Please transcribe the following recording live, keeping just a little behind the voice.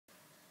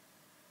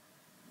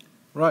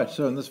Right,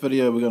 so in this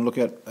video we're going to look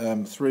at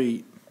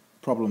three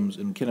problems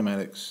in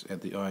kinematics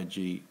at the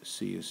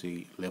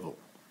IGCSE level.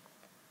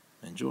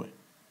 Enjoy.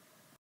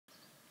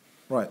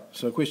 Right,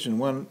 so question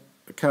 1,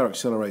 a car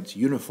accelerates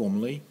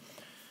uniformly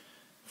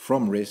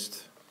from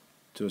rest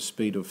to a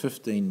speed of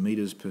 15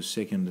 meters per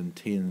second in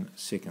 10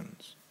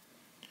 seconds.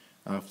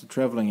 After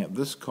travelling at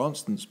this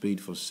constant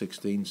speed for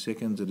 16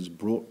 seconds, it is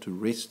brought to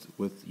rest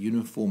with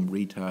uniform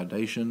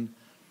retardation,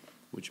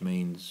 which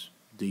means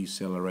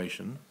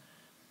deceleration,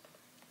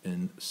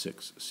 in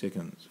 6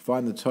 seconds.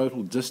 Find the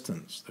total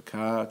distance the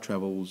car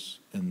travels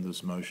in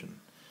this motion.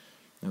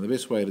 Now the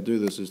best way to do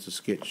this is to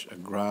sketch a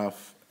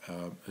graph,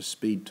 a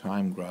speed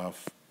time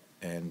graph,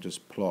 and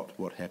just plot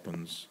what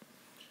happens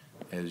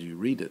as you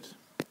read it.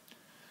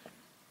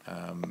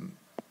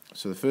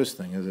 So the first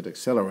thing is it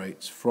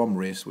accelerates from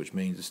rest, which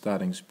means the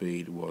starting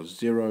speed was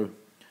 0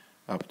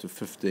 up to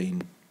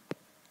 15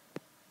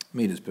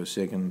 meters per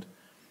second,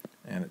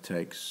 and it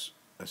takes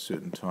a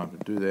certain time to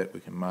do that. We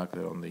can mark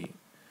that on the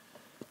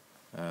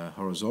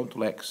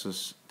horizontal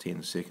axis,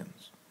 10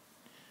 seconds.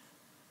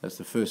 That's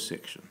the first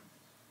section.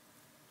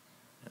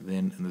 And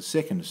then in the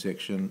second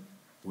section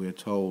we're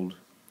told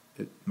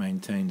it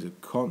maintains a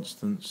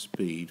constant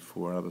speed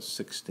for another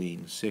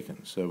 16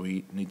 seconds. So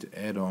we need to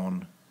add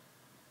on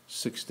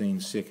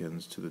 16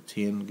 seconds to the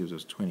 10, gives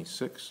us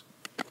 26,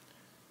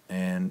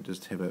 and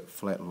just have a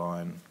flat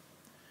line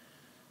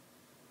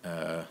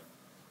of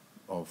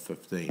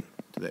 15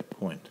 to that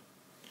point.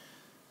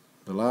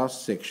 The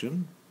last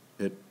section,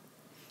 it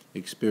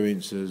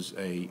experiences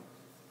a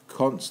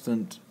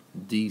constant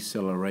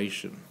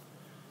deceleration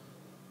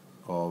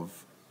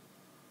of,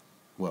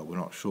 well, we're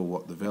not sure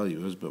what the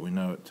value is, but we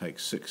know it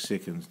takes 6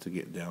 seconds to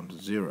get down to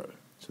 0.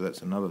 So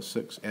that's another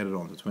 6 added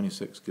on to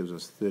 26 gives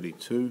us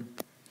 32.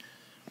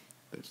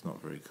 That's not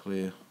very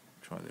clear.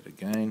 Try that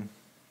again.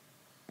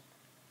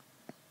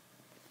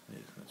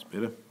 Yes, that's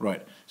better.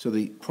 Right, so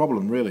the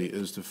problem really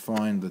is to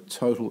find the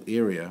total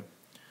area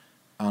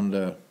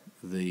under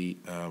the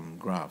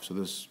graph. So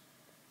this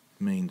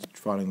means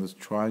finding this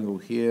triangle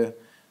here,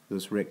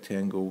 this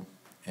rectangle,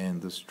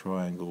 and this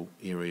triangle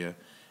area,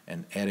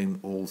 and adding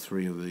all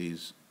three of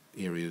these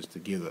areas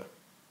together.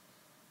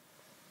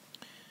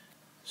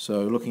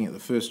 So looking at the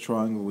first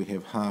triangle, we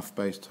have half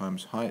base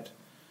times height,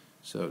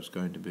 so it's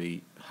going to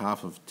be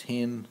half of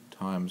 10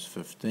 times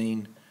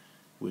 15,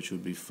 which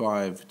would be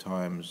 5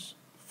 times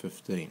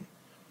 15,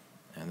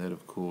 and that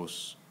of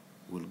course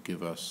will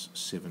give us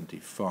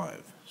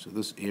 75. So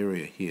this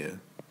area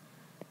here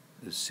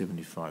is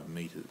 75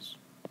 meters.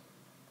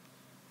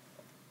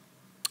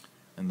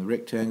 And the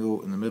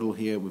rectangle in the middle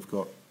here, we've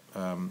got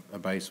a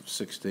base of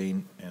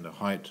 16 and a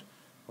height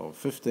of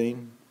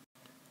 15.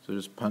 So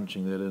just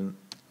punching that in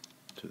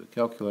to the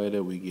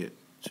calculator, we get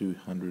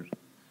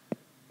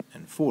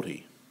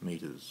 240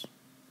 meters.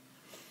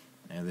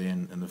 And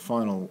then in the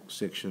final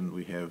section,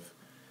 we have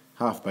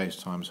half base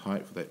times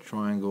height for that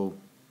triangle,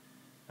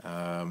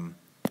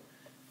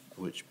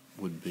 which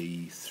would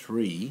be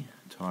 3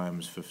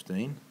 times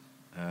 15,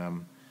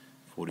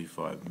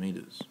 45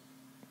 meters.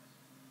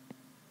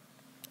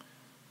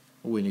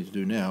 All we need to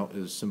do now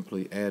is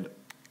simply add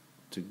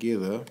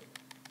together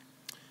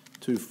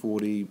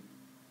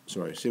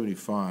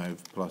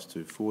 75 plus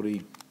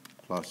 240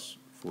 plus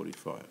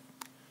 45,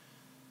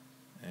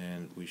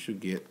 and we should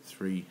get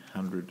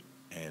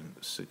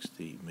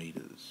 360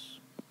 meters.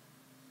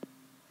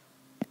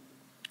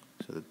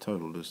 So the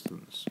total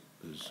distance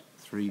is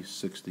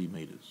 360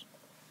 meters.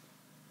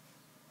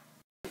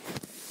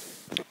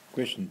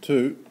 Question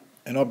 2.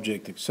 An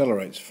object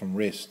accelerates from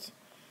rest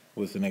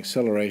with an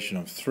acceleration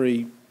of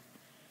 3.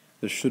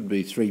 This should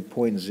be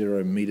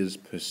 3.0 meters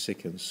per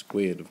second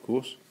squared, of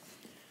course,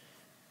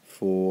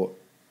 for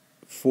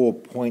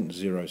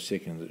 4.0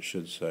 seconds it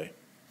should say.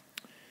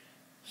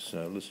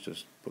 So let's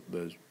just put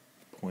those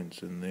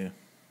points in there.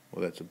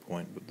 Well, that's a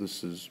point, but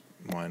this is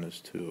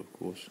 -2, of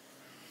course.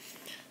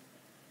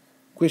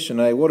 Question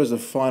A, what is the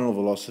final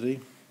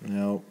velocity?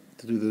 Now,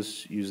 to do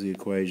this, use the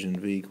equation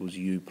v equals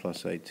u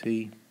plus at,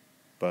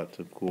 but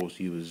of course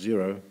u is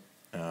 0,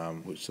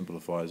 which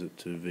simplifies it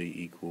to v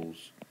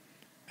equals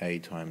a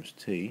times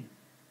t.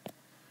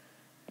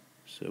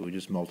 So we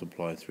just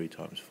multiply 3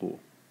 times 4.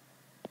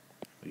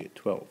 We get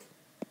 12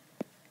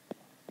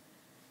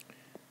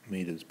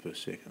 meters per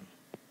second.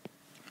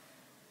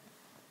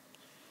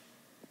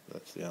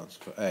 That's the answer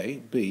for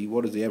A. B,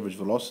 what is the average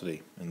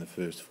velocity in the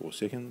first 4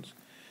 seconds?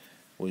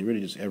 Well, you're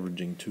really just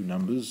averaging two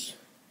numbers.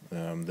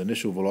 The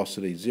initial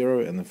velocity 0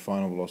 and the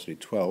final velocity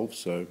 12,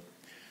 so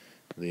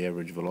the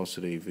average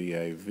velocity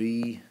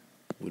VAV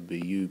would be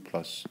u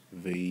plus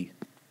v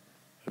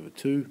over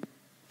 2,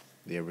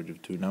 the average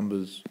of two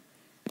numbers,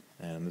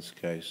 and in this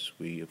case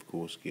we of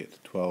course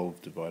get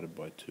 12 divided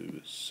by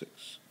 2 is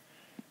 6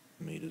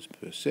 meters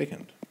per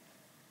second.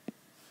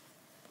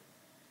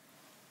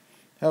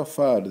 How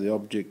far did the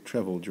object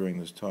travel during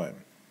this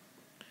time?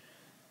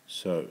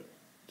 So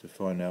to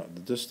find out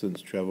the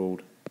distance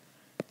travelled,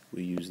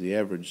 we use the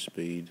average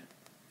speed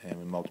and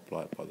we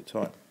multiply it by the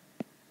time.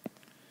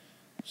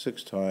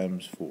 6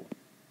 times 4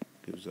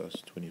 gives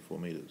us 24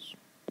 meters.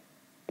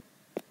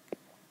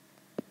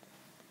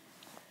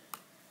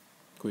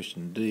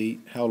 Question D,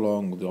 how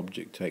long will the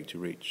object take to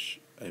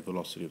reach a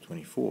velocity of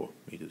 24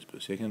 meters per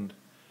second?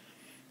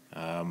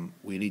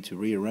 We need to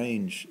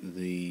rearrange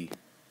the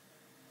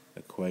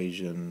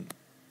equation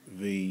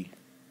v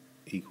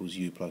equals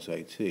u plus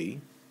at to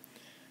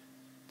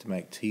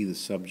make t the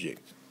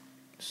subject.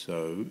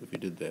 So if you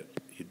did that,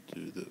 you'd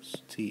do this: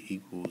 t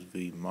equals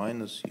v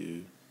minus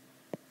u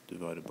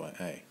divided by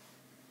a.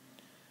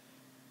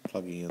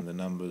 Plugging in the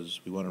numbers,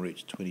 we want to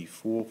reach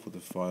 24 for the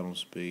final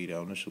speed.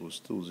 Our initial was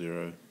still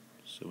 0,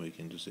 so we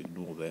can just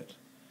ignore that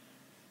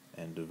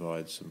and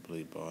divide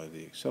simply by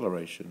the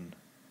acceleration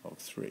of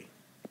 3.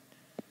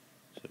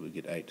 So we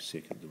get 8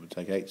 seconds. It would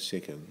take 8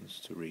 seconds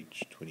to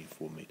reach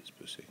 24 meters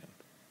per second.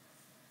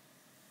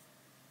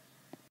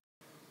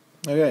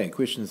 Okay,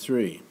 question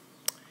 3.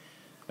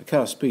 A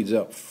car speeds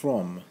up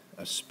from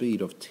a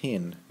speed of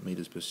 10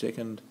 meters per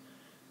second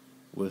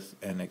with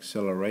an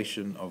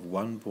acceleration of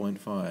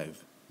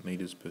 1.5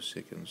 meters per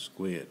second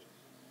squared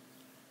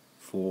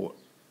for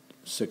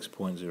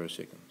 6.0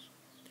 seconds.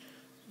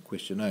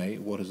 Question A,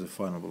 what is the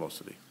final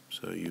velocity?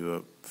 So you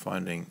are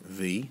finding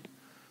v,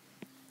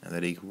 and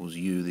that equals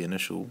u, the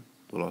initial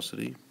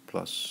velocity,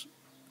 plus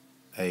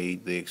a,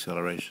 the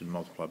acceleration,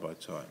 multiplied by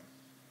time.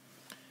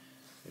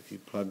 If you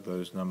plug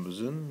those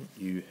numbers in,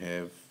 you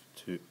have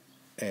to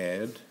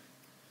add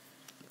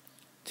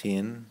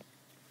 10,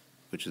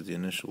 which is the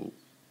initial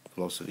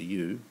velocity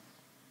u,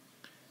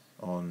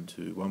 on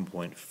to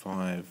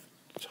 1.5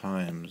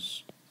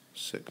 times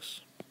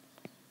 6.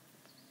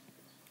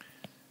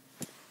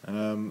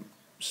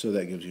 So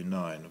that gives you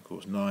 9, of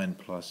course, 9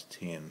 plus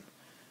 10.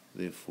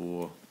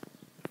 Therefore,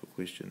 for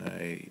question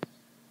A,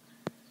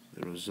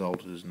 the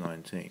result is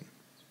 19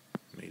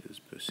 meters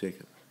per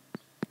second.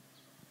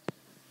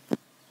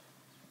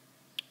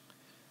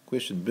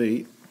 Question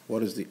B,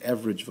 what is the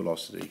average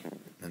velocity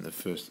in the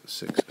first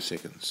 6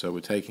 seconds? So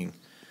we're taking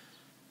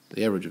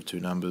the average of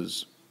two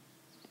numbers.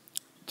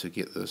 To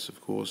get this,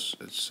 of course,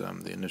 it's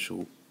the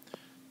initial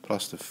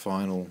plus the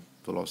final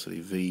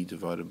velocity v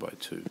divided by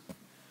 2.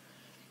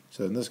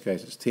 So in this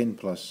case it's 10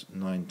 plus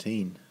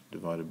 19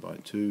 divided by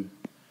 2.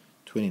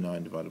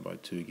 29 divided by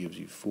 2 gives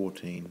you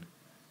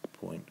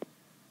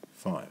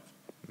 14.5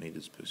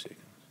 meters per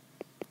second.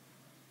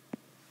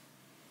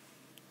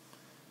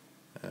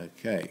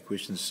 Okay,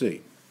 question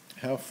C.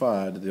 How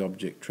far did the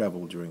object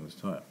travel during this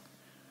time?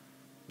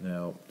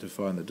 Now, to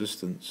find the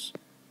distance,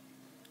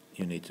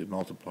 you need to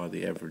multiply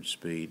the average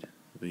speed,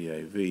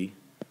 VAV,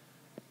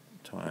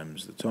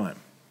 times the time.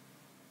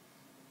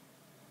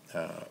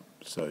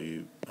 So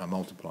you are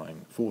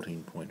multiplying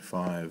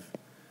 14.5,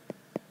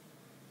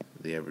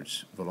 the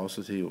average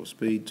velocity or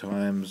speed,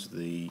 times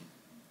the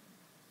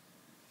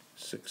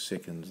 6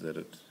 seconds that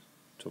it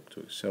took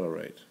to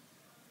accelerate.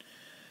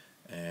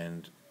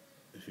 And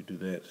if you do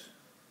that,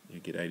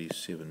 you get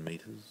 87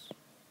 meters.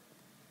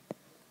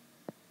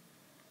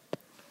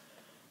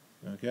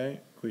 Okay,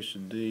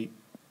 question D.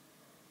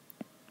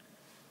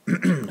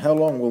 How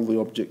long will the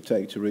object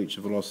take to reach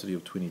a velocity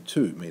of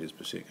 22 meters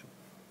per second?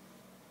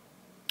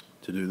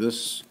 To do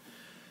this,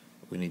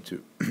 we need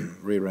to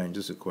rearrange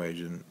this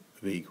equation,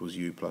 v equals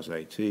u plus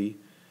at, to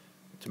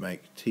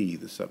make t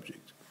the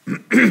subject.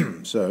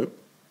 So,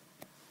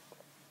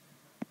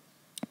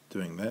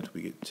 doing that,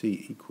 we get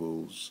t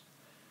equals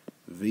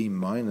v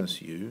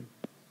minus u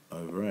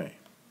over a.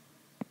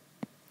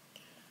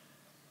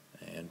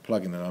 And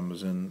plugging the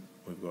numbers in,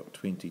 we've got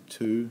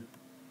 22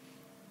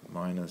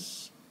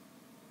 minus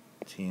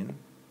 10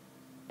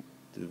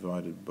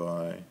 divided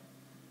by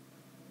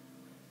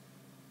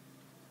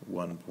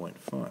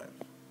 1.5,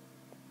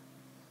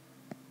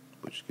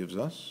 which gives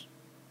us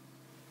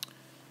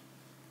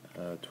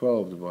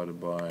 12 divided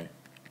by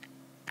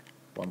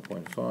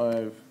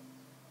 1.5, of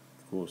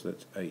course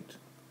that's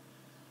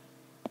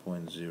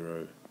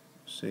 8.0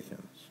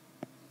 seconds.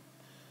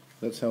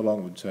 That's how long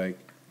it would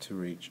take to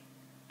reach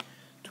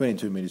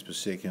 22 meters per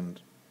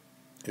second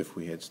if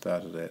we had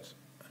started at,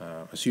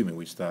 assuming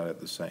we started at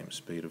the same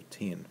speed of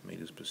 10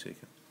 meters per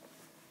second.